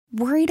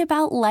Worried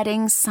about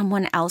letting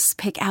someone else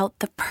pick out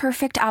the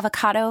perfect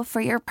avocado for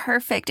your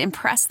perfect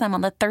impress them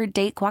on the third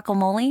date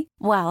guacamole?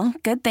 Well,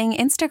 good thing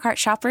Instacart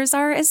shoppers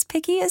are as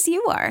picky as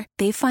you are.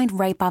 They find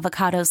ripe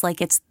avocados like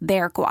it's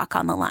their guac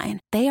on the line.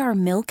 They are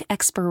milk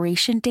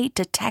expiration date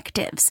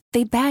detectives.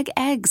 They bag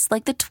eggs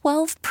like the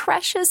 12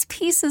 precious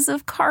pieces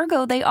of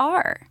cargo they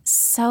are.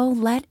 So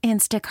let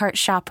Instacart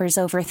shoppers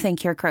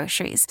overthink your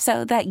groceries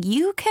so that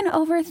you can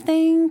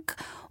overthink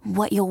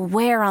what you'll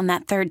wear on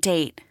that third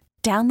date.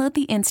 Download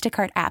the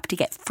Instacart app to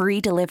get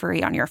free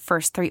delivery on your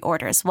first 3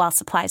 orders while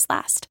supplies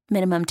last.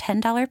 Minimum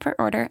 $10 per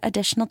order.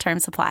 Additional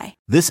terms apply.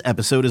 This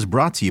episode is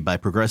brought to you by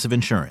Progressive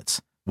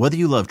Insurance. Whether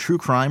you love true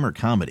crime or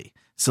comedy,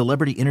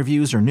 celebrity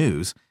interviews or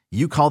news,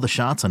 you call the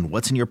shots on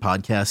what's in your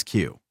podcast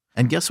queue.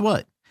 And guess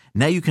what?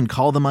 Now you can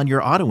call them on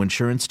your auto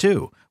insurance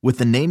too with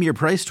the Name Your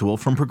Price tool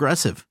from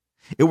Progressive.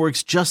 It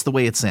works just the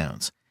way it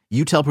sounds.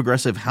 You tell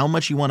Progressive how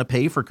much you want to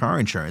pay for car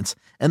insurance,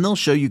 and they'll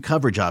show you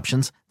coverage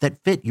options that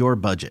fit your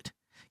budget.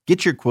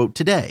 Get your quote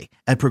today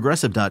at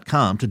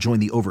Progressive.com to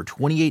join the over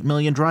 28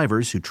 million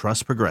drivers who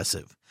trust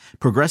Progressive.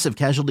 Progressive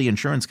Casualty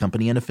Insurance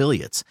Company and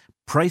Affiliates.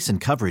 Price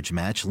and coverage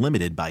match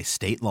limited by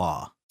state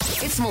law.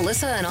 It's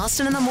Melissa and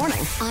Austin in the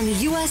morning on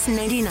US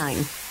 99.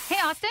 Hey,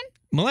 Austin.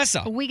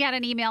 Melissa. We got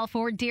an email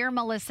for Dear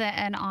Melissa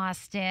and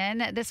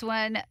Austin. This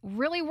one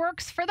really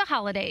works for the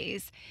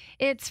holidays.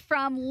 It's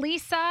from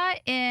Lisa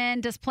in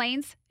Des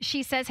Plaines.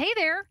 She says, hey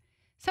there.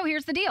 So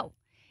here's the deal.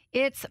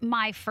 It's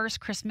my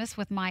first Christmas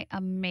with my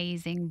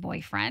amazing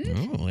boyfriend.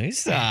 Oh,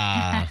 Lisa.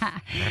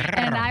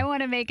 And I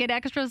want to make it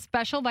extra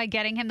special by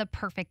getting him the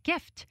perfect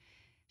gift.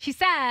 She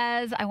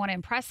says, I want to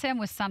impress him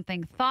with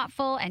something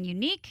thoughtful and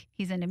unique.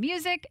 He's into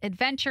music,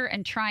 adventure,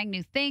 and trying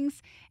new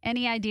things.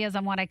 Any ideas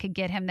on what I could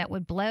get him that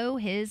would blow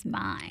his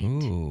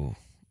mind? Ooh,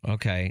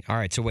 okay. All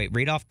right. So wait,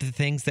 read off the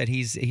things that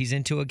he's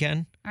into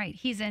again. All right.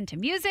 He's into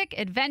music,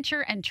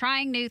 adventure, and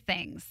trying new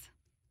things.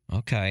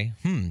 Okay.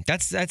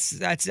 That's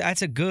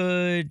a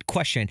good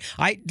question.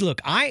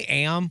 I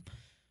am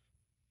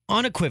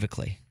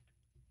unequivocally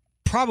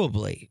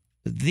probably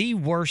the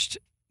worst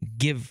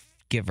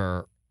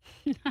giver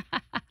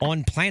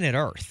on planet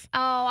Earth. Oh,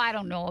 I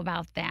don't know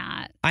about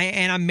that.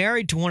 I'm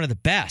married to one of the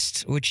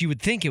best, which you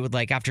would think it would,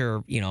 like,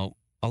 after,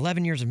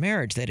 11 years of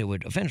marriage, that it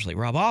would eventually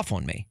rub off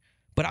on me.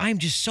 But I'm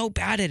just so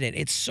bad at it.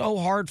 It's so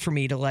hard for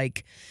me to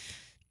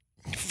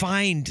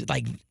find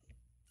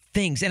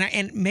things,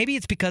 and maybe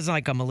it's because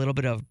I'm a little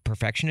bit of a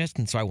perfectionist,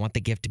 and so I want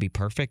the gift to be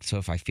perfect. So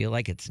if I feel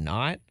like it's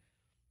not,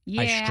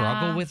 I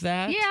struggle with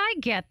that. Yeah, I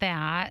get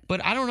that.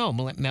 But I don't know,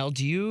 Mel.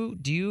 Do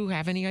you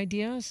have any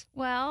ideas?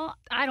 Well,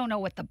 I don't know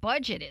what the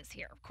budget is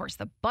here. Of course,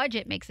 the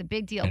budget makes a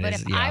big deal. But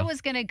if yeah. I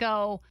was gonna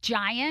go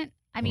giant,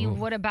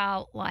 what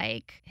about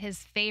his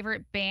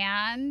favorite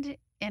band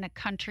in a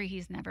country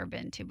he's never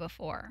been to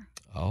before?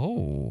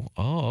 Oh,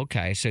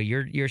 okay. So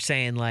you're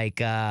saying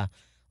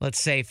let's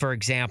say, for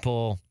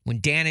example, when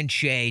Dan and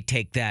Shay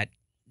take that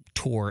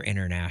tour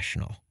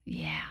international.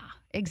 Yeah,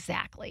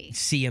 exactly.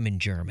 See them in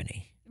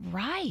Germany.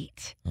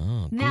 Right.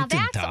 Oh, now, Guten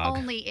that's Tag.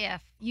 only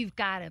if you've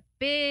got a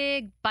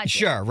big budget.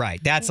 Sure,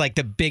 right. That's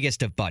the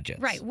biggest of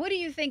budgets. Right. What do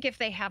you think if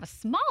they have a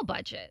small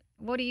budget?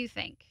 What do you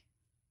think?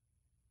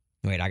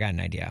 Wait, I got an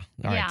idea.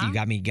 All Yeah. right, you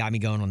got me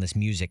going on this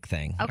music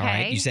thing. Okay. All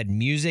right, you said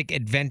music,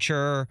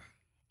 adventure,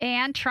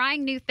 And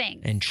trying new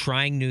things. and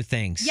trying new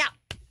things. Yeah.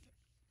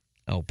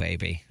 Oh,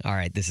 baby. All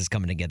right, this is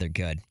coming together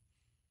good.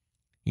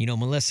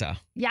 Melissa,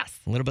 Yes.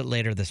 a little bit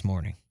later this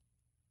morning,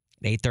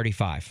 at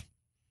 8:35,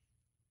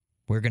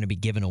 we're going to be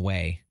giving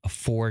away a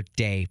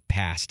 4-day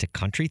pass to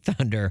Country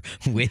Thunder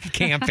with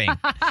camping.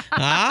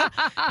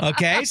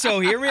 Okay, so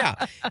here we are.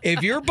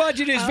 If your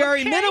budget is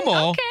very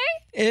minimal,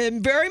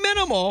 very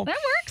minimal, That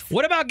works.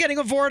 what about getting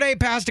a 4-day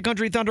pass to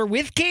Country Thunder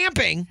with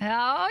camping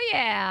Oh,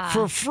 yeah.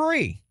 for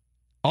free?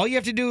 All you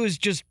have to do is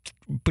just,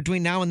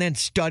 between now and then,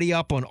 study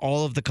up on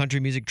all of the country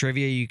music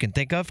trivia you can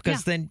think of,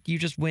 because then you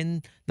just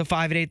win the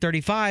 5 at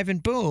 8:35,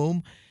 and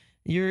boom,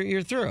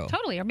 you're through.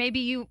 Totally. Or maybe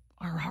you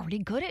are already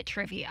good at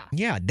trivia.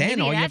 Yeah, then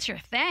Maybe all that's your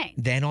thing.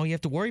 Then all you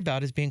have to worry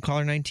about is being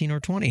caller 19 or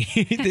 20.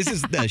 This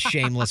is the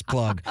shameless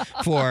plug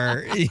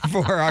for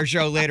our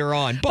show later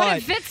on. But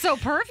it fits so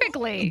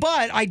perfectly.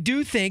 But I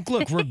do think,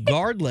 look,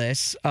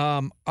 regardless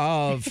of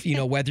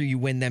whether you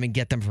win them and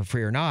get them for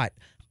free or not,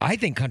 I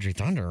think Country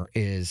Thunder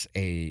is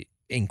a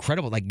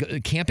incredible,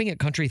 camping at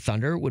Country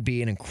Thunder would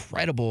be an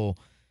incredible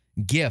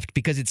gift,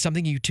 because it's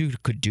something you two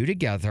could do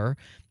together,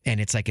 and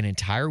it's like an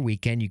entire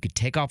weekend. You could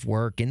take off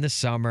work in the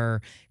summer,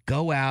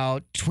 go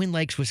out, Twin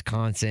Lakes,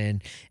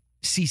 Wisconsin,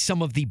 see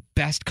some of the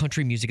best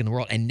country music in the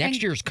world. And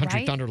next year's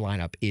Country Thunder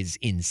lineup is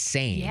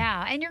insane.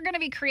 Yeah, and you're going to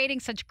be creating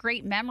such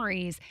great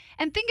memories.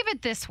 And think of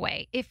it this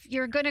way. If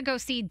you're going to go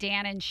see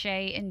Dan and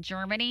Shay in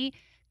Germany,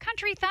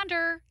 Country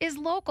Thunder is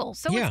local,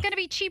 so it's going to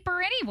be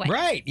cheaper anyway.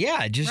 Right?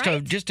 Yeah, just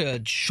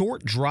a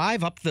short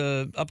drive up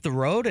the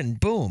road, and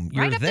boom,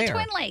 you're right up there. the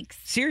Twin Lakes.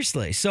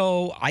 Seriously.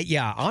 So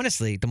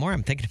honestly, the more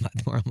I'm thinking about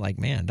it, the more I'm like,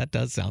 man, that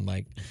does sounds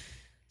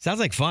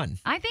like fun.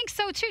 I think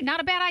so too. Not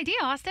a bad idea,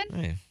 Austin.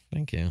 Hey,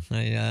 thank you.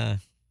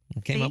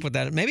 Came up with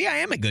that. Maybe I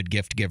am a good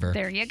gift giver.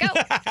 There you go.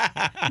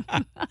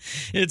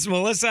 It's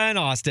Melissa and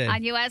Austin.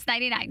 On US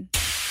 99.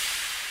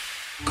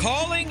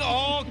 Calling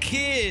all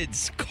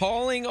kids.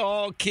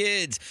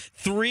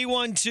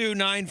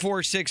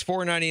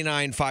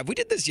 312-946-4995. We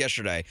did this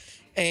yesterday,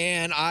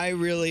 and I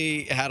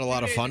really had a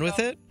lot of fun with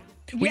it.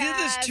 We did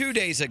this 2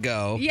 days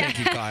ago. Yeah. Thank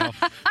you, Kyle.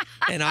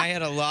 And I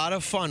had a lot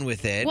of fun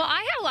with it. Well, I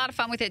had a lot of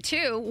fun with it,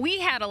 too. We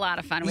had a lot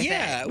of fun with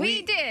Yeah, it.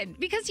 We did.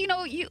 Because, you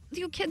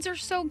kids are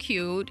so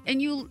cute,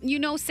 and you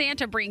know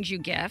Santa brings you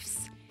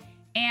gifts.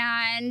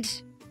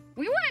 And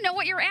we want to know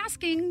what you're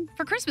asking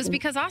for Christmas,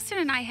 because Austin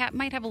and I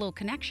might have a little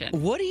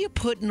connection. What are you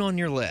putting on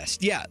your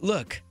list? Yeah,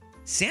 look,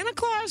 Santa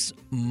Claus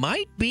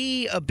might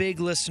be a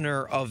big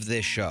listener of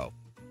this show.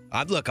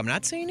 I'm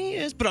not saying he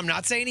is, but I'm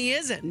not saying he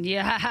isn't.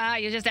 Yeah,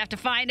 you just have to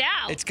find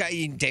out. It's got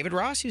David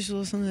Ross used to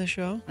listen to this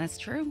show. That's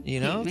true.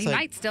 You know, he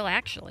might still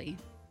actually.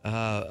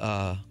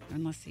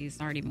 Unless he's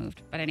already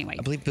moved. But anyway,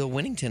 I believe Bill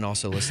Winnington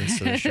also listens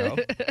to the show.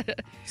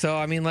 So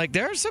I mean, like,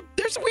 we have some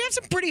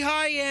pretty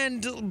high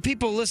end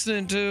people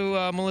listening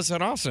to Melissa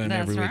and Austin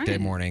every weekday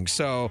morning.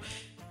 So,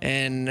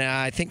 and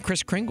I think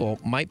Kris Kringle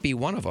might be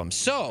one of them.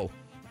 So,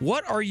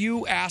 what are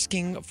you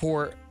asking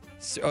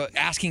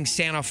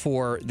Santa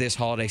for this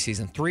holiday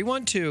season?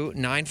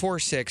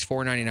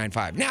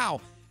 312-946-4995. Now,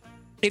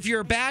 if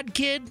you're a bad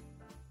kid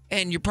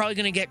and you're probably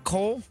going to get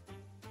coal,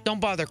 don't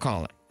bother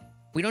calling.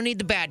 We don't need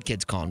the bad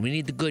kids calling. We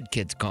need the good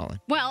kids calling.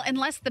 Well,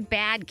 unless the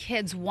bad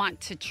kids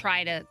want to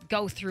try to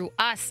go through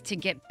us to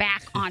get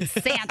back on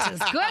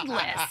Santa's good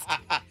list.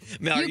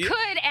 Mel, you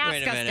could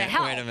ask us to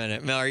help. Wait a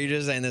minute. Mel, are you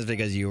just saying this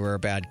because you were a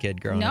bad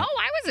kid growing up? No,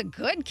 I was a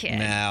good kid.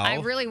 Mel, I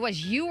really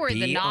was. You were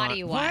the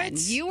naughty one. What?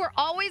 You were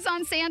always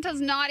on Santa's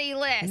naughty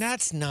list.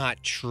 That's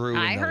not true.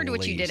 I heard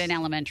what you did in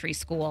elementary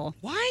school.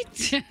 What?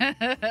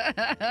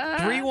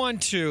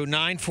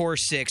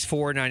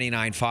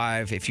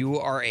 312-946-4995. If you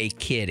are a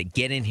kid,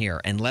 get in here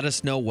and let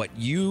us know what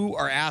you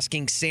are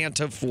asking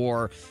Santa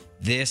for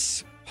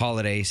this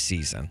holiday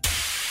season.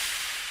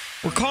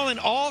 We're calling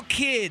all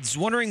kids,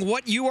 wondering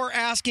what you are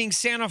asking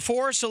Santa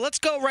for. So let's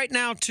go right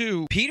now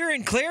to Peter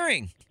in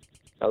Clearing.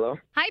 Hello?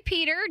 Hi,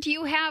 Peter. Do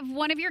you have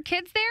one of your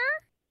kids there?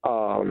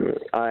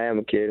 I am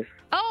a kid.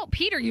 Oh,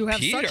 Peter, you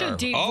have such a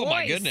deep voice. Oh,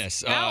 my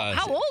goodness.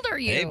 How old are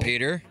you? Hey,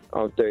 Peter.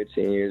 I'm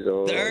 13 years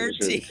old.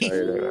 13.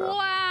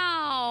 Wow.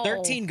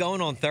 13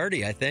 going on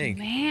 30, I think.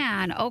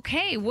 Man,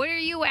 okay. What are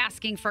you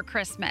asking for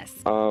Christmas?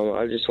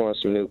 I just want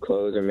some new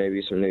clothes or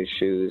maybe some new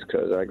shoes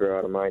because I grew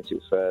out of mine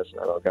too fast and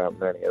I don't got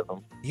many of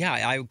them. Yeah,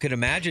 I could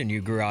imagine you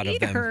grew out of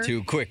them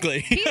too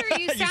quickly. Peter,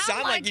 you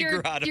sound like you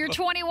grew out of you're them.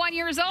 21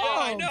 years old. Yeah,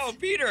 I know,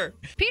 Peter.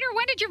 Peter,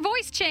 when did your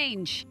voice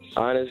change?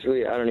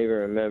 Honestly, I don't even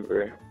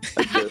remember.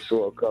 I just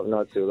woke up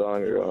not too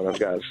long ago and I've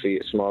got a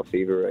small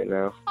fever right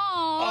now.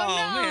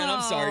 Oh, no. Man,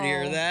 I'm sorry to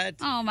hear that.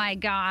 Oh, my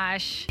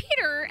gosh.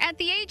 Peter, at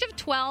the age of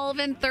 12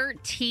 and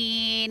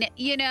 13,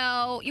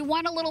 you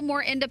want a little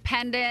more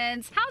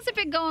independence. How's it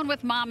been going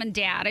with mom and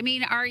dad? I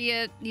mean, are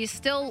you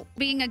still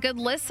being a good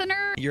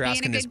listener? You're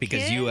asking this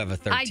because you have a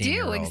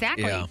 13-year-old. I do,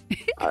 exactly. Yeah.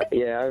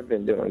 Yeah, I've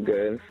been doing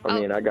good. I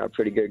mean, I got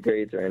pretty good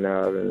grades right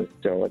now. I've been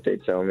doing what they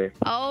tell me.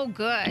 Oh,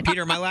 good.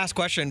 Peter, my last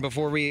question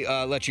before we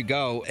let you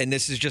go, and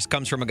this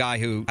comes from a guy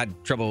who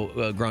had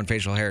trouble growing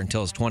facial hair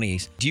until his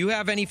 20s. Do you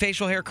have any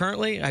facial hair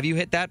currently? Have you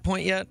hit that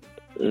point yet?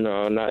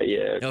 No, not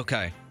yet.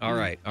 Okay. All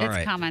right.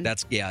 It's coming.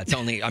 It's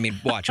only,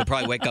 watch, you'll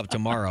probably wake up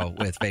tomorrow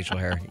with facial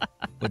hair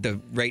with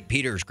the rate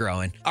Peter's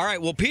growing. All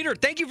right. Well, Peter,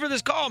 thank you for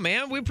this call,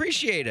 man. We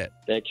appreciate it.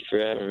 Thank you for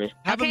having me.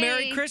 Have a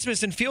Merry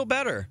Christmas and feel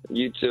better.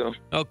 You too.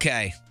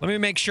 Okay. Let me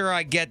make sure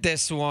I get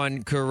this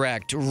one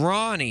correct.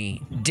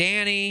 Ronnie,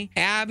 Danny,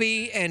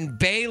 Abby, and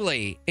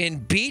Bailey in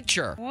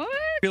Beecher. What?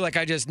 I feel like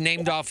I just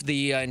named off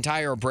the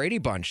entire Brady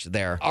bunch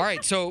there. All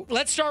right. So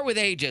let's start with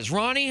ages.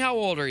 Ronnie, how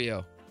old are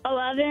you?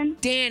 11.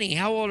 Danny,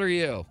 how old are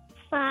you?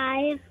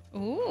 5.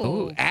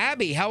 Ooh.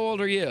 Abby, how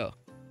old are you?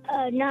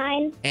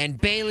 9. And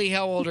Bailey,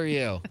 how old are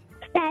you?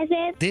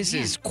 7. This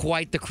is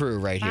quite the crew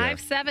right here.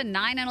 5, 7,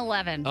 9, and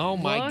 11. Oh,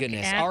 my Look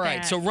goodness. at All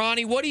right. that. So,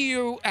 Ronnie, what are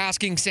you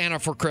asking Santa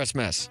for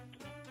Christmas?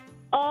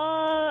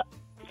 To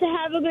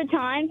have a good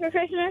time for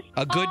Christmas.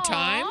 A good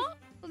time? Aw,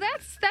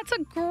 That's a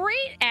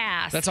great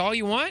ask. That's all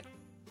you want?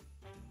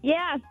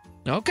 Yeah.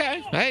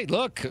 Okay. Hey,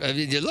 look,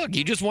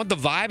 you just want the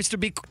vibes to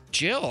be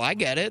chill. I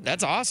get it.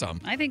 That's awesome.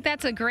 I think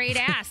that's a great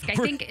ask. I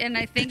think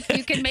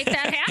you can make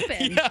that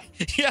happen.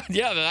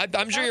 Yeah.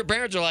 I'm sure your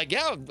parents are like,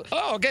 yeah,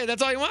 oh, okay,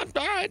 that's all you want?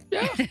 All right,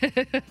 yeah.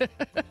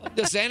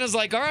 The Santa's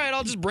like, all right,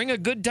 I'll just bring a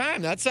good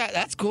time.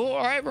 That's cool.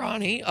 All right,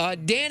 Ronnie.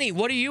 Danny,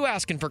 what are you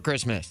asking for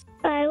Christmas?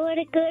 I want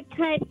a good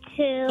time,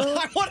 too.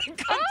 I want a good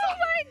time. Oh,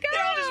 my They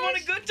all just want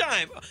a good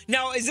time.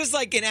 Now, is this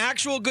like an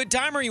actual good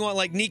time or you want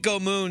like Nico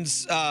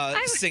Moon's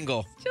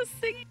single? Just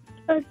singing.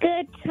 A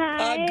good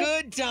time. A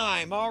good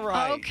time. All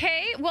right.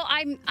 Okay. Well,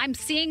 I'm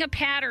seeing a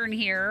pattern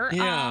here.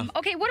 Yeah.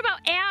 Okay. What about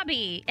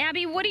Abby?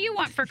 Abby, what do you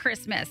want for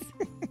Christmas?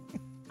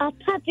 A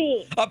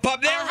puppy. A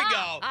pup. There we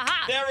go.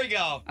 Aha. There we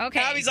go. Okay.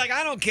 Abby's like,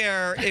 I don't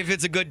care if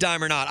it's a good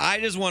time or not. I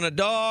just want a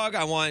dog.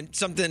 I want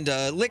something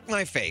to lick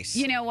my face.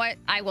 You know what?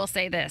 I will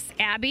say this.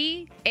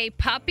 Abby, a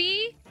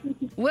puppy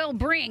will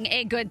bring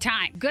a good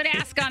time. Good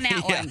ask on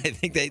that Yeah, one. I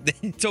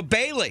think so,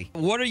 Bailey,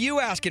 what are you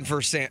asking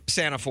for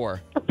Santa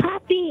for? A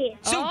puppy.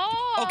 So,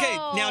 Oh. okay,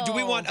 now do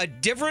we want a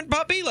different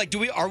puppy? Like,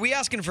 are we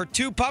asking for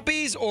 2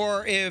 puppies,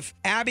 or if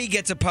Abby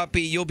gets a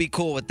puppy, you'll be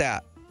cool with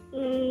that?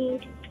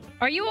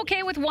 Are you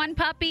okay with one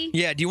puppy?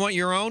 Yeah. Do you want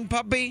your own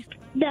puppy?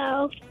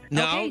 No.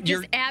 No, Okay,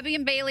 just Abby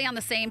and Bailey on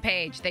the same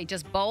page. They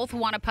just both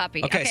want a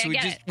puppy. Okay, I so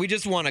get it. we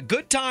just want a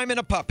good time and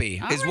a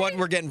puppy All is what right.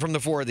 we're getting from the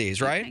 4 of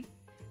these, right?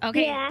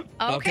 Okay. Yeah.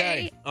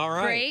 Okay. All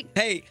right. Great.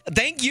 Hey,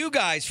 thank you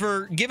guys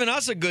for giving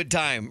us a good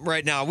time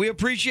right now. We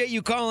appreciate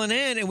you calling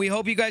in, and we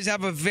hope you guys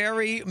have a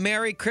very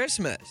Merry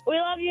Christmas. We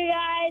love you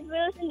guys. We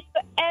listen to you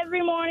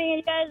every morning, and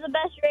you guys are the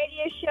best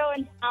radio show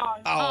in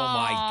town. Oh,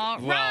 Aw,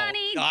 my. Well,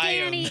 Ronnie,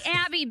 Danny,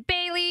 Abby,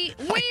 Bailey,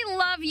 we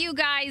love you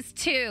guys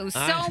too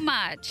so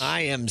much.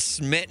 I am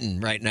smitten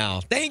right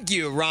now. Thank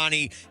you,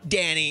 Ronnie,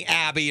 Danny,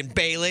 Abby, and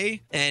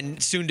Bailey,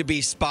 and soon to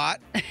be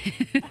Spot.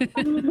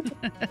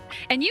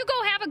 And you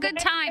go have a good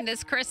time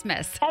this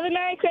Christmas. Have a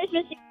Merry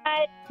Christmas, you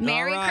guys.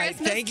 Merry All right.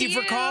 Christmas Thank to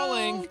you for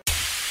calling.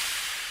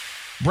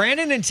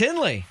 Brandon and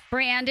Tinley.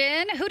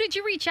 Brandon, who did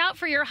you reach out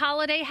for your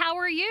holiday? How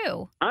are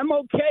you? I'm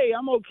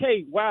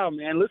okay. Wow,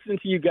 man, listening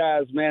to you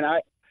guys, man.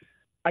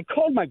 I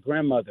called my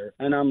grandmother,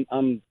 and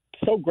I'm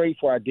so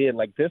grateful I did.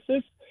 Like, this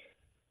is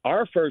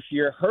her first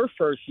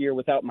year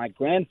without my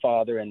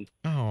grandfather, and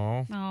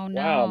Oh. Oh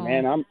no. wow,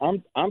 man,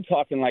 I'm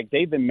talking like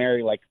they've been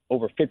married like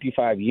over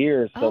 55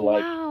 years. So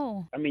like,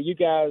 wow. I mean, you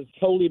guys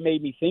totally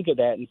made me think of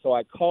that, and so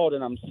I called,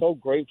 and I'm so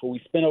grateful.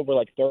 We spent over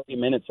like 30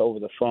 minutes over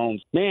the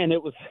phone. Man,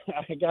 it was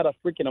I got a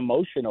freaking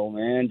emotional,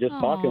 man, just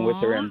talking with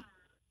her. Aw. And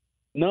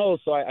no,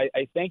 so I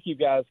thank you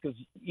guys, because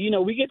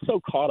we get so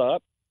caught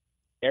up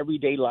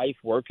everyday life,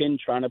 working,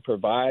 trying to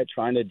provide,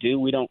 trying to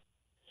do.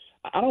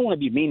 I don't want to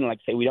be mean, like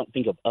say we don't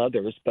think of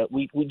others, but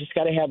we just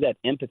got to have that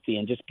empathy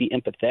and just be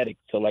empathetic.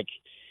 So like,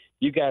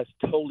 you guys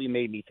totally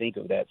made me think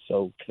of that.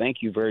 So thank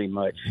you very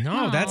much.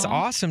 No, that's Aw.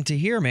 awesome to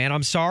hear, man.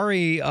 I'm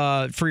sorry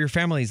for your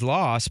family's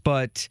loss,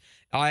 but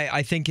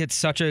I think it's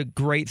such a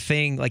great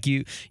thing. Like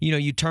you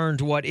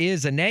turned what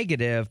is a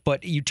negative,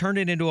 but you turned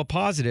it into a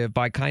positive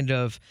by kind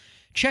of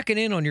checking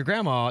in on your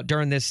grandma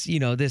during this,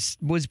 this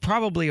was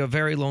probably a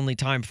very lonely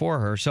time for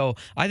her. So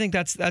I think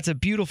that's a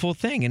beautiful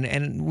thing.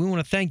 And we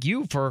want to thank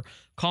you for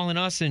calling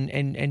us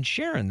and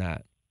sharing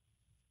that.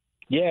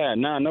 Yeah,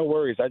 no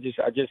worries. It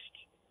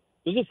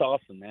was just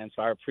awesome, man.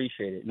 So I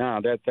appreciate it.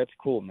 No, that's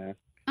cool, man.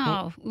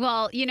 Oh,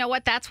 well, you know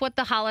what? That's what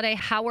the holiday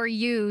How Are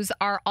Yous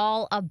are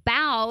all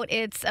about.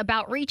 It's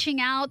about reaching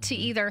out to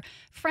either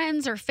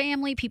friends or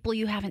family, people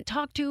you haven't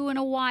talked to in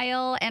a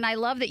while. And I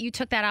love that you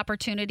took that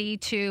opportunity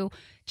to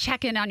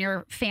check in on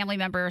your family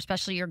member,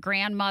 especially your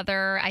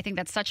grandmother. I think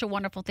that's such a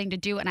wonderful thing to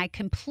do. And I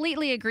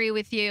completely agree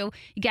with you.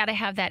 You got to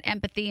have that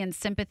empathy and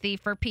sympathy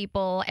for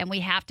people, and we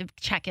have to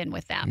check in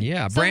with them.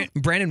 Yeah. So-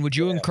 Brandon, would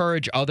you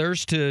encourage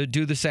others to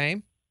do the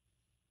same?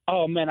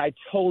 Oh man, I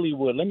totally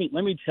would. Let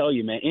me tell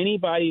you, man.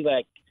 Anybody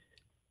like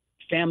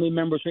family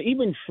members or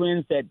even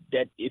friends that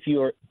if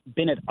you're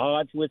been at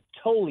odds with,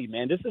 totally,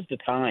 man. This is the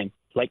time.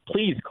 Like,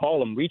 please call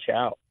them, reach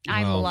out.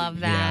 I Well, love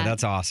that. Yeah,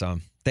 that's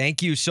awesome.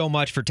 Thank you so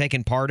much for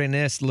taking part in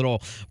this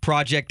little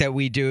project that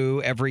we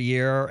do every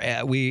year.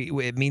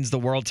 It means the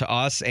world to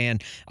us,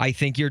 and I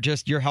think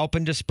you're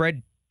helping to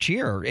spread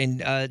cheer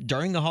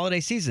during the holiday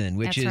season,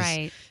 which That's is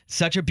right.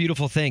 such a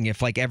beautiful thing.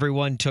 If like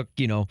everyone took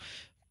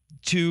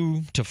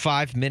 2 to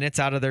 5 minutes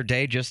out of their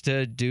day just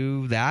to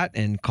do that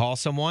and call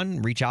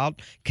someone, reach out,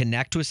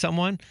 connect with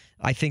someone,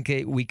 I think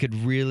we could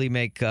really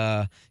make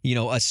a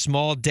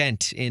small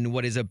dent in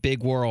what is a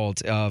big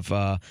world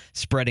of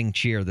spreading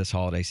cheer this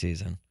holiday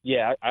season.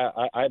 Yeah,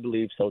 I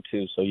believe so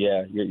too. So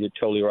yeah, you're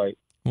totally right.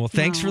 Well,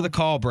 thanks for Aw. the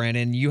call,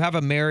 Brandon. You have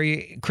a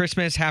Merry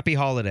Christmas, Happy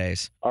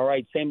Holidays. All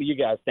right, same to you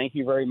guys. Thank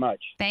you very much.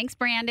 Thanks,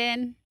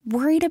 Brandon.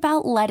 Worried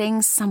about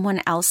letting someone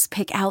else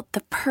pick out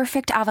the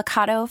perfect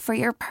avocado for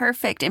your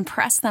perfect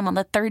impress them on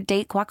the third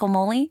date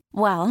guacamole?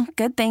 Well,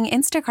 good thing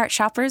Instacart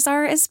shoppers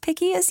are as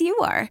picky as you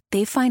are.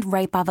 They find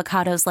ripe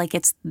avocados like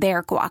it's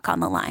their guac on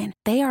the line.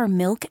 They are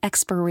milk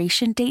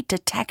expiration date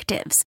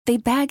detectives. They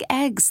bag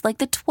eggs like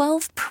the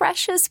 12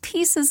 precious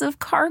pieces of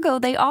cargo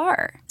they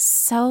are.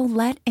 So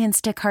let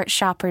Instacart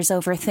shoppers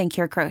overthink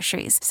your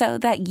groceries so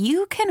that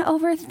you can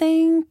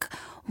overthink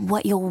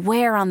what you'll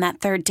wear on that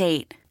third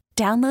date.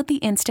 Download the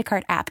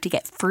Instacart app to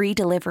get free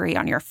delivery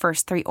on your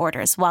first 3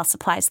 orders while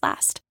supplies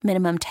last.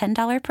 Minimum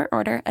 $10 per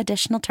order.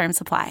 Additional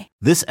terms apply.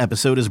 This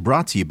episode is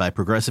brought to you by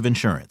Progressive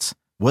Insurance.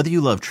 Whether you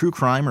love true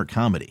crime or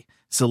comedy,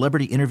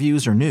 celebrity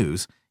interviews or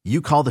news,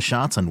 you call the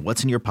shots on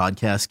what's in your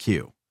podcast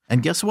queue.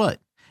 And guess what?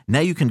 Now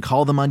you can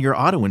call them on your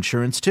auto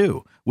insurance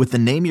too with the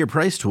Name Your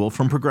Price tool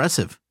from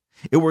Progressive.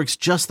 It works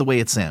just the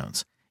way it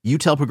sounds. You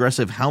tell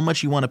Progressive how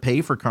much you want to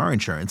pay for car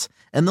insurance,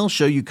 and they'll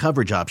show you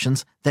coverage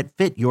options that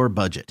fit your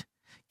budget.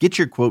 Get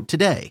your quote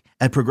today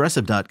at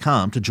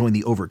Progressive.com to join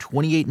the over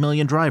 28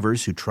 million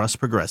drivers who trust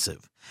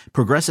Progressive.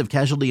 Progressive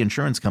Casualty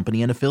Insurance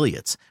Company and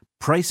Affiliates.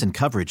 Price and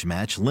coverage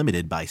match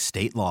limited by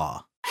state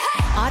law.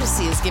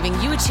 Odyssey is giving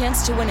you a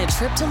chance to win a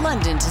trip to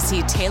London to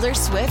see Taylor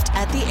Swift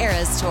at the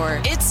Eras Tour.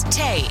 It's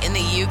Tay in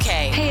the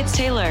UK. Hey, it's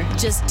Taylor.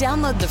 Just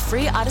download the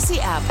free Odyssey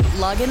app,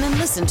 log in and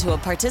listen to a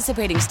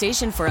participating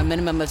station for a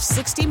minimum of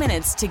 60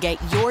 minutes to get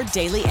your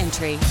daily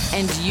entry.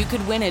 And you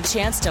could win a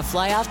chance to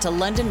fly off to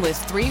London with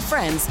 3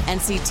 friends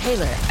and see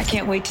Taylor. I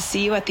can't wait to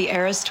see you at the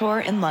Eras Tour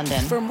in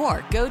London. For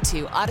more, go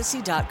to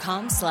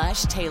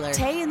odyssey.com/Taylor.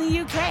 Tay in the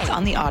UK. It's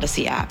on the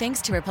Odyssey app.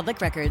 Thanks to Republic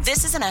Records.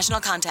 This is a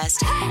national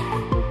contest.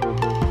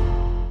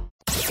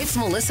 It's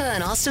Melissa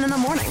and Austin in the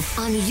morning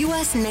on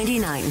US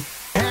 99.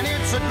 And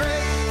it's a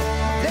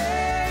great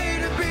day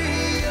to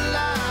be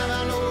alive.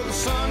 I know the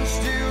sun's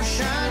still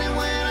shining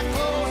when I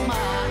close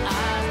my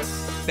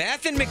eyes.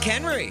 Beth and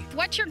McHenry.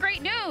 What's your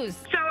great news?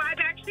 So I've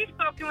actually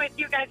spoken with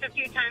you guys a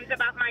few times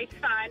about my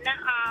son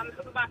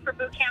who left for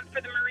boot camp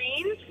for the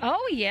Marines.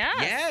 Oh,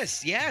 yeah.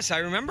 Yes, I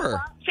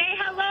remember. Say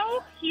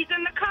hello. He's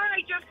in the car. I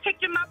just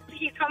picked him up.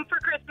 He's home for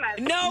Christmas.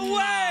 No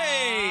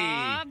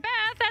way!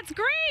 Beth, that's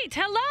great.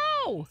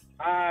 Hello.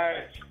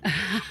 Hi.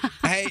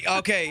 Hey,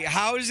 okay,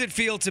 how does it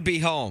feel to be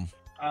home?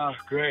 Oh,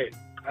 great.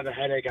 I had a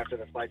headache after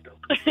the flight, though.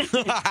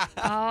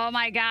 Oh,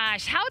 my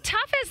gosh. How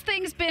tough has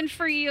things been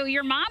for you?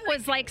 Your mom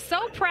was,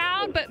 so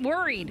proud but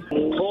worried.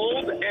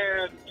 Cold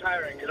and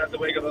tiring because I have to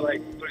wake up at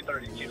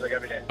 3:30, seems like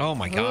every day. Oh,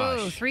 my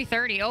gosh. Ooh,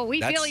 3:30. Oh,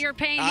 we feel your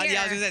pain here.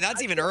 Yeah, I was going to say,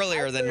 that's even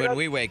earlier than when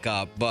we wake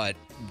up, but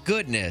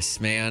goodness,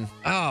 man.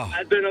 Oh.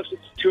 I've been up since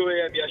 2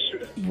 a.m.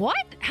 yesterday.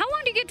 What? How long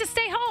do you get to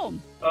stay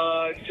home?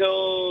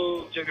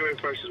 Until January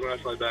 1st is when I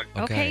fly back.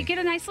 Okay, get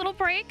a nice little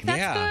break.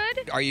 That's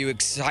good. Are you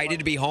excited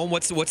to be home?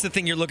 What's the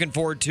thing you're looking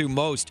forward to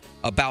most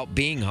about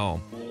being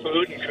home?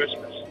 Food and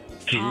Christmas.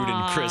 Food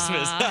and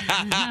Christmas.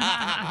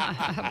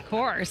 Of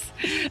course.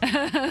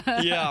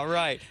 Yeah,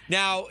 right.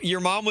 Now,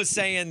 your mom was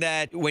saying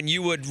that when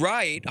you would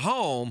write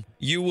home,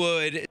 you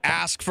would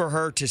ask for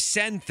her to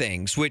send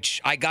things,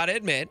 which I got to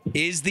admit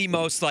is the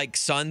most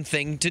son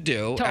thing to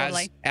do.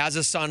 Totally. As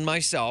a son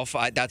myself,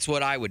 that's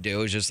what I would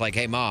do is just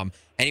hey, Mom,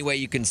 anyway,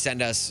 you can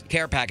send us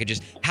care packages.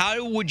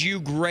 How would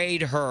you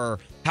grade her?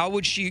 How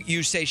would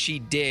you say she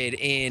did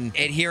in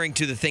adhering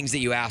to the things that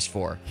you asked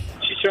for?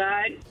 She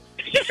tried.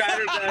 She tried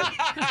her best.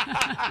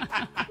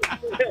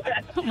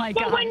 Oh, my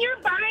God. But when you're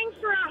buying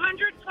for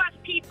 100+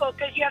 people,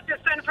 because you have to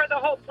send for the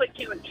whole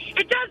platoon,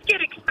 it does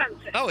get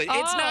expensive. Oh, it's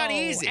not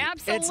easy.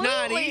 Absolutely. It's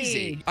not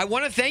easy. I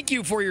want to thank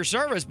you for your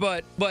service,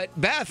 but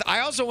Beth, I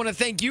also want to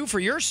thank you for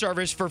your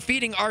service for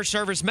feeding our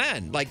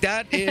servicemen.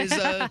 That is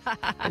a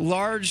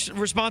large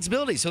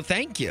responsibility, so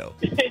thank you.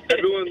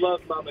 Everyone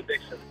loves Mama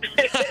Dixon.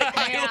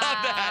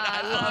 I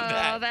love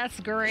that. Oh,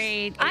 that's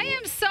great. I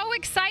am so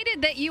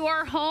excited that you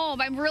are home.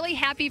 I'm really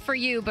happy for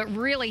you, but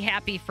really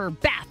happy for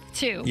Beth,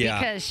 too,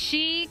 because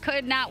she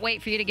could not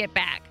wait for you to get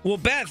back. Well,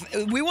 Beth,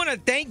 we want to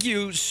thank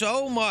you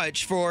so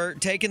much for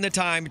taking the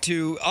time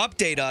to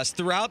update us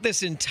throughout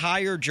this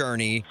entire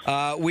journey.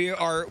 We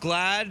are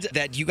glad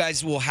that you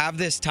guys will have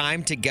this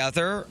time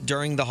together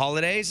during the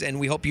holidays, and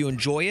we hope you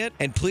enjoy it.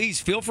 And please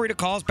feel free to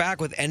call us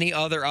back with any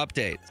other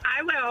updates.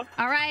 I will.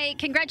 All right.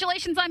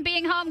 Congratulations on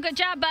being home. Good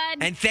job, bud.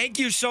 And thank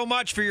you so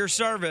much for your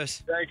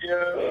service. Thank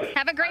you.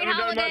 Have a great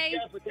holiday.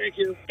 Thank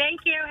you.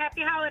 Thank you.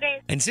 Happy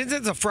holidays. And since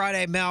it's a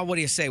Friday, Mel, what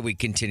do you say we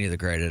continue the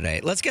great at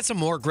 8? Let's get some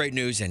more great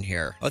news in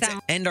here. Let's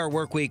end our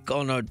work week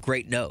on a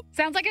great note.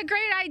 Sounds like a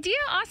great idea,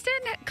 Austin.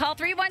 Call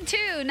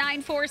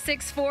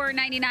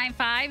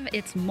 312-946-4995.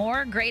 It's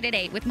more great at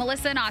 8 with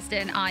Melissa and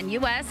Austin on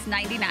US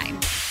 99.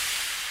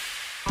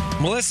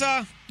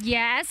 Melissa?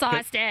 Yes,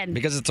 Austin.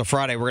 Because it's a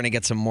Friday, we're going to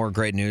get some more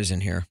great news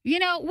in here. We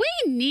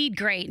need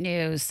great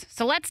news,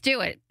 so let's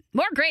do it.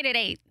 More great at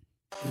 8.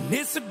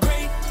 It's a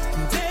great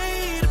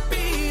day to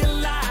be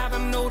alive. I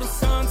know the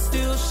sun's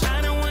still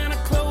shining when I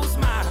close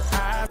my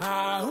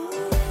eyes.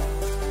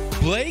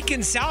 Blake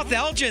in South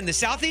Elgin, the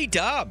South E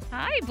Dub.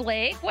 Hi,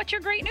 Blake. What's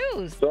your great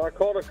news? So I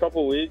called a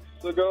couple weeks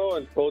ago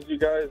and told you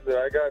guys that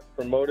I got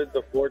promoted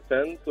to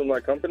 410s with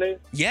my company.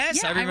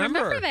 Yes, yeah, I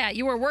remember that.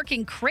 You were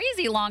working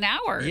crazy long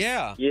hours.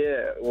 Yeah.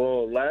 Yeah.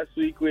 Well, last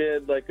week we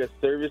had a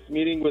service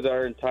meeting with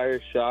our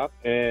entire shop,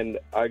 and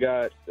I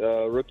got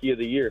Rookie of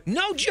the Year.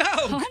 No joke.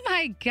 Oh,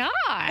 my gosh.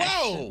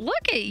 Whoa.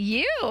 Look at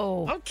you.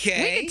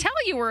 Okay. We could tell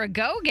you were a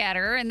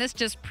go-getter, and this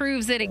just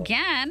proves it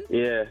again.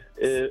 Yeah.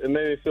 It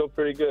made me feel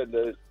pretty good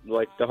that,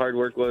 the hard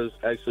work was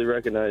actually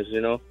recognized,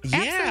 Yeah.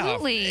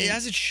 Absolutely.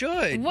 As it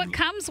should. What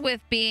comes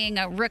with being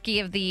a Rookie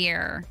of the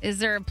Year? Is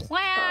there a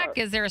plaque?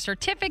 Is there a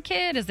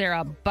certificate? Is there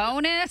a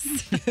bonus?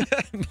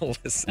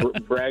 Melissa.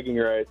 Bragging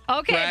rights.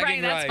 Okay,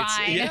 Bragging that's rights.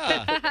 fine.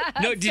 Yeah.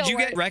 No, did you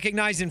get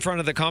recognized in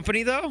front of the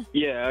company, though?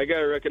 Yeah, I got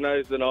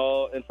recognized in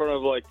front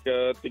of I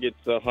think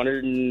it's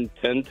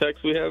 110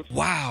 techs we have.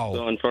 Wow.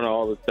 So in front of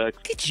all the techs.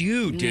 Look at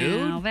you,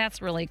 dude. No,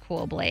 that's really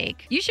cool,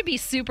 Blake. You should be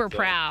super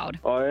proud.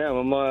 Oh, I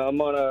am.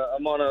 I'm on a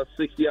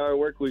 60-hour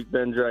work week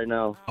binge right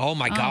now. Oh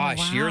my gosh,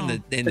 wow. you're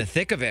in the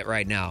thick of it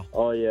right now.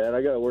 Oh yeah, and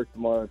I got to work work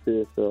tomorrow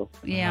too. So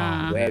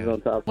Yeah. guys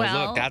on top.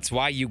 Well, look, that's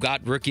why you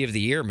got Rookie of the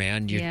Year,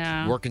 man. You're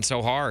Yeah. working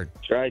so hard.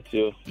 Try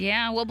to.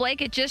 Yeah, well,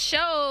 Blake, it just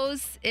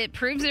shows. It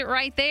proves it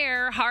right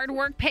there. Hard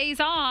work pays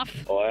off.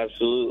 Oh,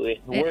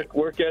 absolutely.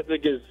 Work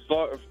ethic is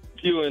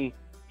few and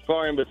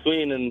far in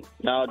between and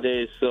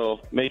nowadays, so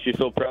makes you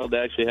feel proud to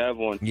actually have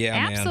one. Yeah,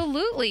 man.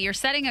 Absolutely. You're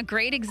setting a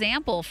great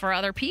example for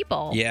other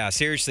people. Yeah,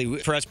 seriously.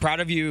 For as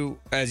proud of you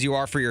as you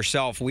are for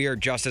yourself, we are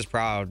just as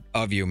proud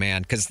of you,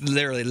 man. Because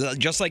literally,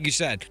 just like you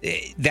said,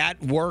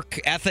 that work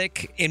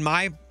ethic, in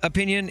my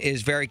opinion,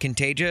 is very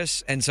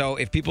contagious. And so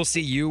if people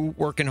see you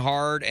working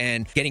hard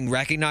and getting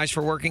recognized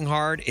for working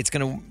hard, it's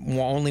going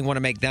to only want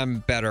to make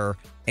them better.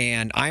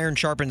 And iron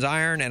sharpens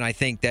iron, and I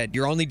think that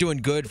you're only doing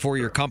good for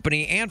your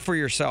company and for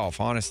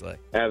yourself, honestly.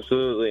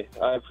 Absolutely.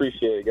 I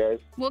appreciate it, guys.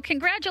 Well,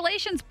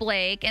 congratulations,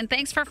 Blake, and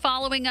thanks for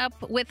following up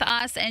with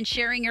us and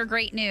sharing your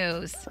great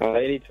news.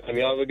 Anytime.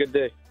 Y'all have a good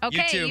day.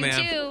 Okay, You too,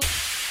 man. too.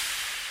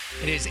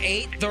 It is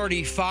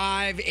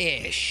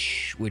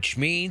 8:35-ish, which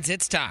means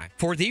it's time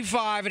for the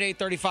 5 at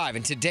 8:35.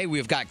 And today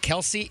we've got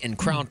Kelsey in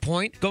Crown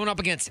Point going up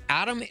against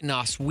Adam in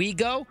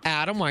Oswego.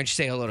 Adam, why don't you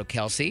say hello to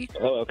Kelsey?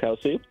 Hello,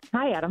 Kelsey.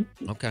 Hi, Adam.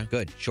 Okay,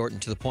 good. Short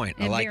and to the point.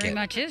 I It like very it.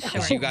 much is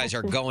Because short. you guys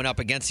are going up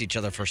against each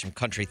other for some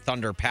Country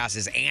Thunder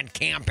passes and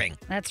camping.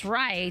 That's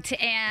right.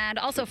 And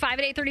also, 5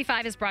 at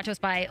 8:35 is brought to us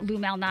by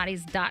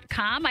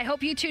LouMalnati's.com. I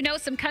hope you two know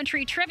some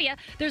country trivia.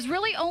 There's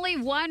really only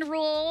one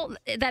rule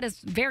that is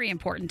very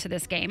important to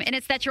this game, and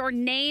it's that your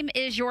name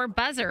is your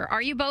buzzer.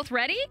 Are you both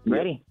ready?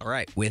 Ready. All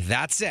right, with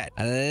that said,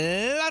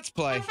 let's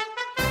play.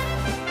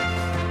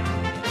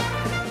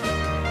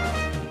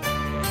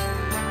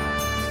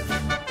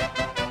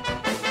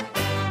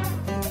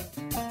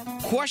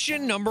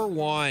 Question number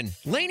 1.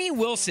 Lainey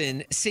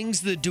Wilson sings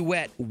the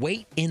duet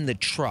Wait in the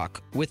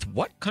Truck with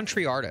what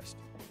country artist?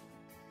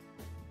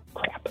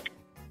 Crap.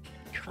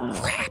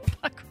 Crap.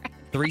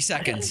 3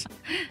 seconds.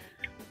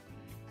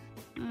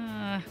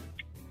 I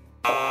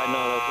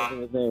know that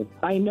wasn't his name.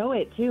 I know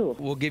it too.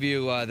 We'll give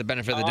you the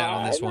benefit of the doubt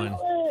on this one.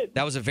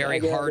 That was a very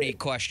hardy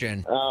question.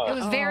 It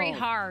was very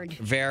hard.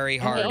 Very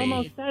I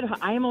hardy.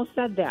 almost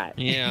said that.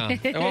 Yeah.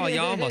 Well, you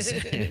almost.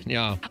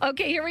 Yeah.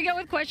 Okay, here we go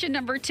with question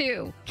number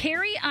 2.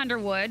 Carrie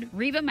Underwood,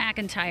 Reba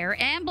McEntire,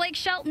 and Blake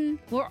Shelton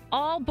were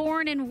all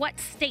born in what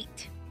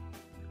state?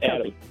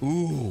 Adam.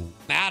 Ooh.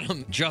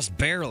 Adam, just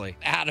barely.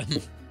 Adam.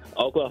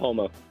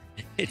 Oklahoma.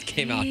 It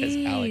came out as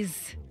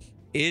Alex.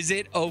 Is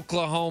it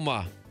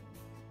Oklahoma?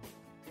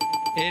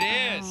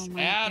 It is. Oh,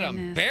 my Adam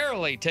goodness.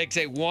 barely takes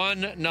a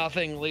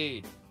 1-0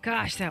 lead.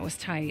 Gosh, that was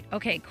tight.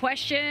 Okay,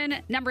 question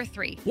number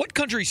 3. What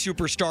country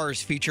superstar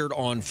is featured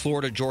on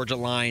Florida Georgia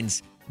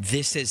Line's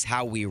This Is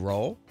How We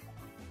Roll?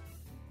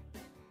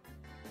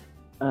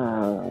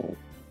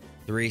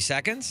 3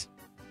 seconds.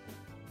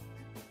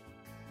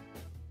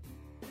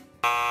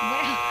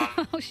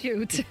 Oh,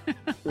 shoot.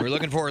 We're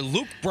looking for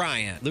Luke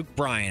Bryan. Luke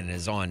Bryan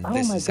is on Oh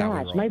This my Is How We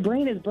gosh, Roll. my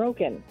brain is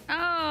broken.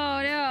 Oh,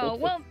 no.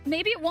 Well,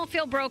 maybe it won't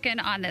feel broken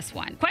on this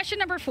one. Question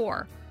number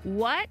 4.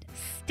 What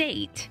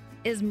state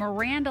is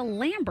Miranda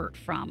Lambert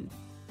from?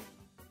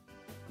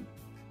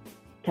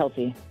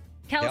 Kelsey.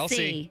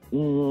 Kelsey.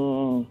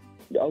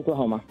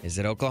 Oklahoma. Is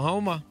it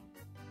Oklahoma?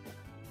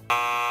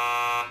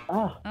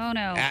 Oh,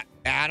 no.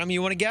 Adam,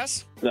 you want to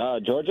guess?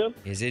 Georgia.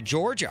 Is it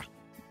Georgia?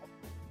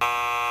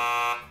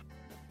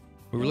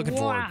 We were looking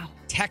Wow.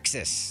 for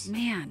Texas.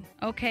 Man,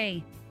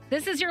 okay.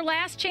 This is your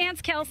last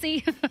chance,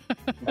 Kelsey.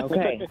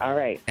 okay. All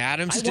right.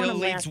 Adam I still won them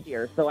leads. last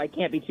year, so I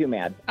can't be too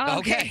mad.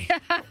 Okay.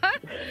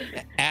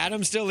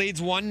 Adam still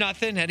leads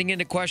 1-0 heading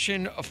into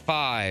question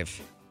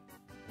 5.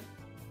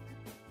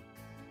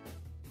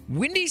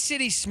 Windy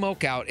City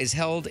Smokeout is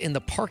held in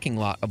the parking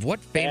lot of what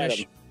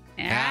famous...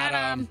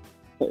 Adam.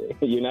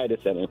 United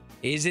Center.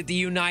 Is it the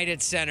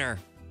United Center?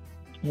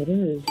 It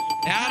is.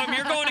 Adam,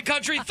 you're going to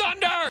Country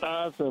Thunder!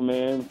 Awesome,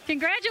 man.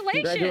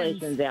 Congratulations.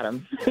 Congratulations,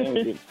 Adam.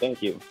 Thank you.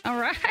 Thank you. All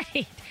right.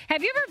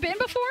 Have you ever been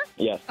before?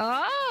 Yes.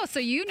 Oh, so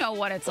you know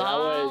what it's I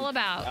all was-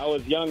 about. I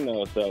was young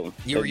though, so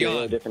You were it'd be a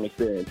little young. different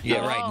experience.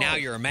 Yeah, Oh. right. Now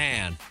you're a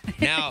man.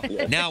 Now,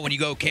 now when you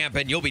go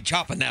camping, you'll be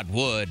chopping that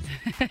wood.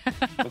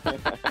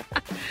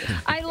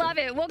 I love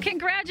it. Well,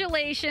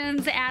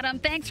 congratulations, Adam.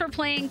 Thanks for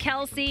playing,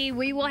 Kelsey.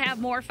 We will have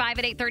more 5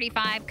 at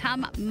 8:35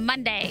 come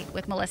Monday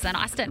with Melissa and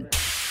Austin.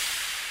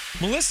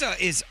 Melissa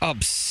is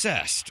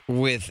obsessed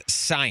with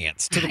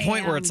science to the I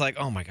point where am. it's like,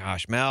 oh my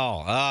gosh,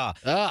 Mel.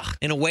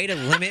 In a way to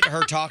limit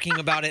her talking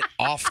about it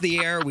off the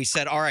air, we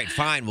said, all right,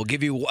 fine, we'll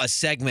give you a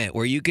segment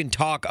where you can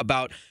talk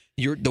about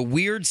the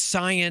weird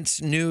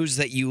science news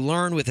that you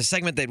learn with a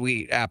segment that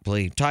we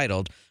aptly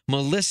titled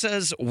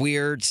Melissa's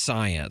Weird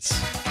Science.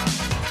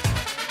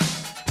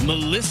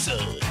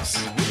 Melissa's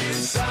Weird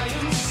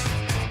Science.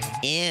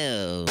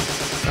 Ew.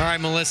 All right,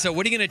 Melissa,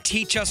 what are you going to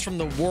teach us from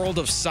the world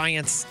of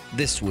science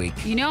this week?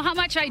 You know how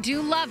much I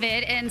do love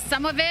it, and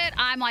some of it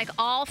I'm like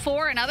all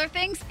for, and other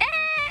things,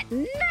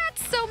 not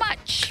so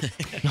much.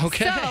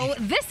 Okay. So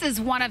this is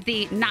one of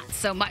the not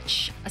so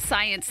much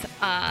science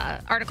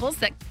articles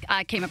that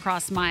came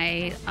across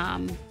my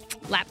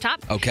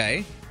laptop.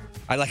 Okay.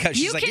 I like how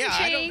she's You like, can yeah,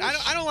 change-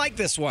 I don't like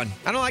this one.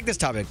 I don't like this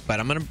topic, but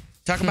I'm going to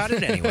talk about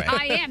it anyway.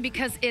 I am,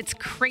 because it's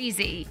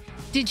crazy.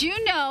 Did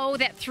you know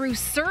that through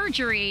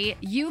surgery,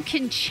 you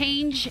can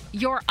change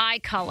your eye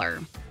color?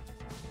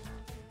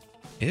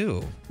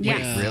 Ew.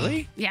 Yes. Wait,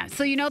 really? Yeah.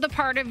 So you know the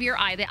part of your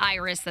eye, the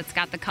iris that's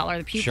got the color,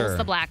 the pupil's Sure.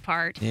 the black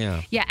part.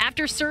 Yeah. Yeah.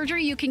 After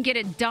surgery, you can get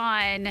it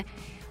done.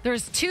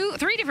 There's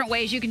 3 different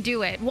ways you can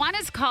do it. One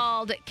is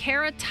called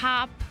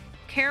keratopic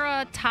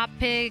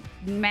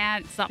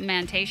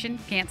supplementation.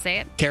 Can't say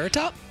it. Carrot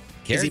Top?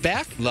 Is he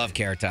back? Love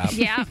Carrot Top.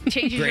 Yeah,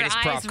 changes your Greatest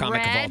prop eyes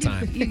comic red. of all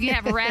time. You can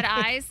have red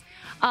eyes.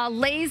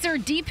 Laser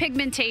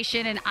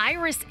depigmentation and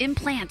iris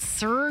implant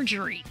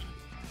surgery.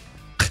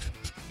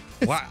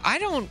 Well,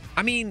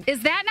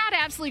 Is that not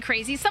absolutely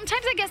crazy?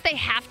 Sometimes I guess they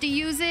have to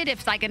use it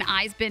if like an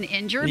eye's been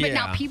injured, but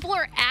now Yeah. people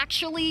are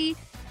actually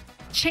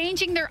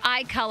changing their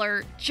eye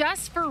color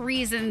just for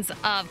reasons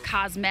of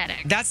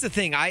cosmetic. That's the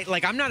thing.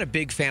 I'm not a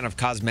big fan of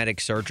cosmetic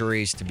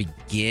surgeries to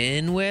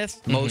begin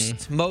with.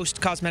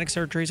 Most cosmetic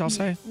surgeries, I'll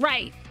say.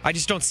 Right. I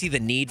just don't see the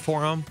need for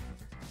them.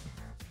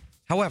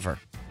 However.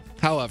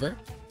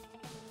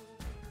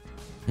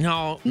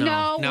 No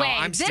way.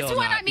 I'm this still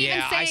one not. I'm even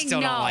yeah, saying I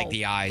still no. don't like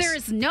the eyes. There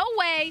is no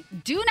way.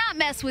 Do not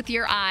mess with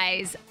your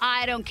eyes.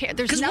 I don't care.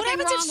 There's Because what nothing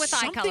happens wrong if with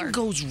eye color. something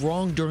goes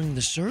wrong during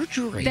the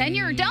surgery? Then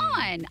you're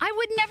done. I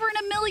would never in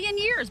a million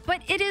years,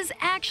 but it is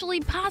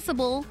actually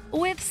possible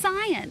with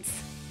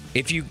science.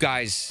 If you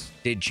guys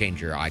did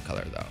change your eye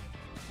color, though,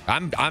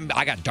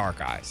 I got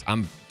dark eyes.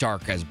 I'm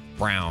dark as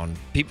brown.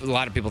 A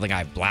lot of people think I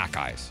have black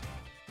eyes.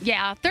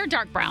 Yeah, they're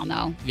dark brown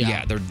though.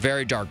 Yeah, they're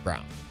very dark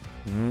brown.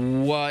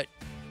 What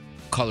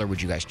color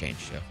would you guys change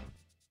to?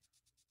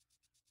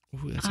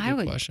 Ooh, that's a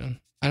good question.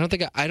 I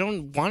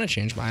don't want to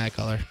change my eye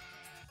color.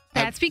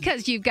 That's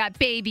because you've got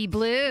baby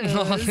blues.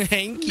 Oh,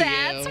 thank you.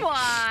 That's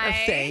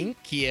why.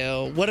 Thank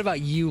you. What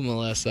about you,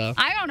 Melissa?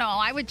 I don't know.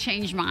 I would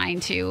change mine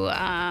to,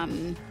 I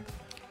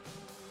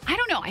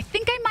don't know. I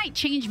think I might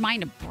change mine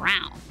to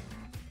brown.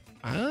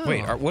 Oh,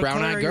 Wait, what brown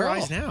color eyed are girl your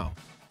eyes now?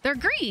 They're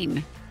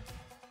green.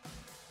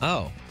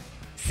 Oh.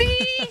 See?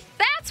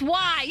 That's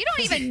why. You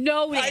don't even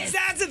notice.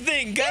 That's the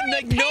thing.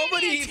 Like,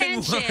 nobody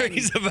even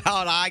worries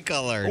about eye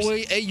colors. Well,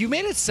 you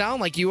made it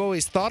sound like you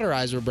always thought her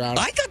eyes were brown.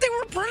 I thought they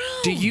were brown.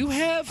 Do you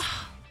have?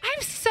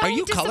 I'm so Are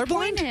you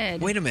disappointed. colorblind?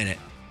 Wait a minute.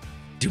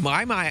 Do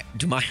my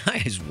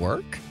eyes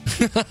work?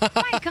 Oh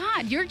my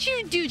God. You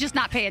do just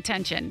not pay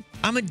attention.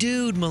 I'm a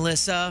dude,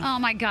 Melissa. Oh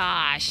my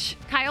gosh.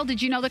 Kyle,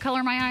 did you know the color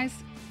of my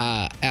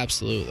eyes?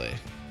 Absolutely.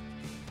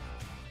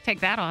 Take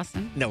that,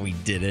 Austin. No, we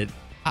didn't.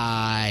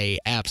 I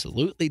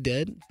absolutely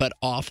did, but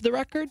off the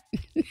record,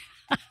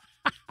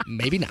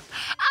 maybe not.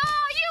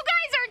 Oh, you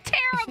guys are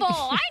terrible.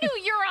 I knew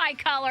your eye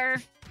color.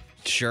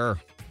 Sure.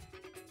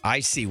 I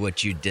see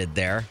what you did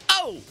there.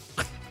 Oh!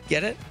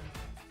 Get it?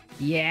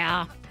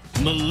 Yeah.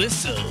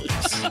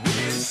 Melissa's.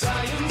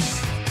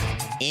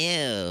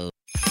 Ew.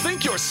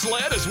 Think your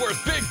sled is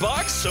worth big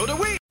bucks? So do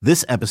we.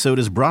 This episode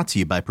is brought to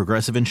you by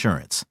Progressive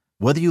Insurance.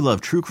 Whether you love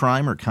true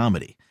crime or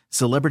comedy,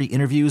 celebrity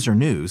interviews or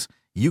news,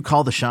 you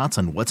call the shots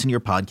on what's in your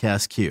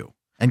podcast queue.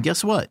 And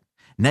guess what?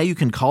 Now you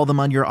can call them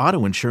on your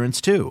auto insurance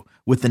too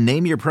with the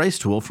Name Your Price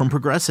tool from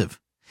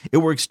Progressive. It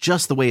works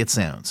just the way it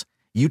sounds.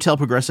 You tell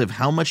Progressive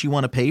how much you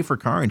want to pay for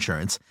car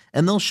insurance,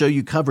 and they'll show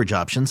you coverage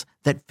options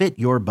that fit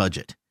your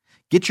budget.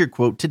 Get your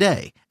quote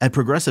today at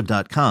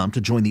Progressive.com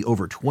to join the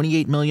over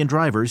 28 million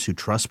drivers who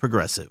trust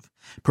Progressive.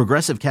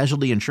 Progressive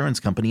Casualty Insurance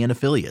Company and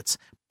Affiliates.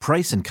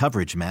 Price and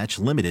coverage match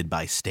limited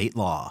by state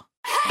law.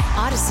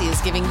 Odyssey is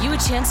giving you a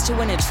chance to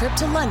win a trip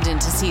to London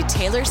to see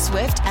Taylor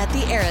Swift at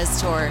the Eras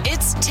Tour.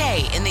 It's Tay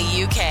in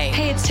the UK.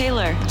 Hey, it's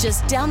Taylor.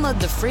 Just download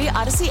the free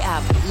Odyssey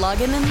app,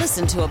 log in and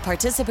listen to a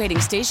participating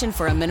station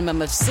for a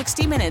minimum of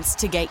 60 minutes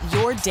to get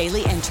your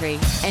daily entry.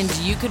 And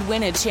you could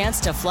win a chance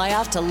to fly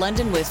off to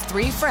London with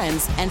 3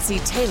 friends and see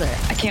Taylor.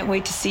 I can't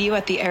wait to see you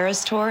at the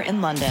Eras Tour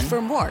in London.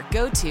 For more,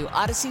 go to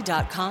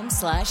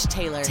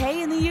odyssey.com/Taylor.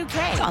 Tay in the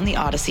UK. It's on the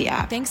Odyssey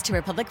app. Thanks to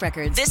Republic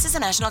Records. This is a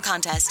national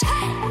contest.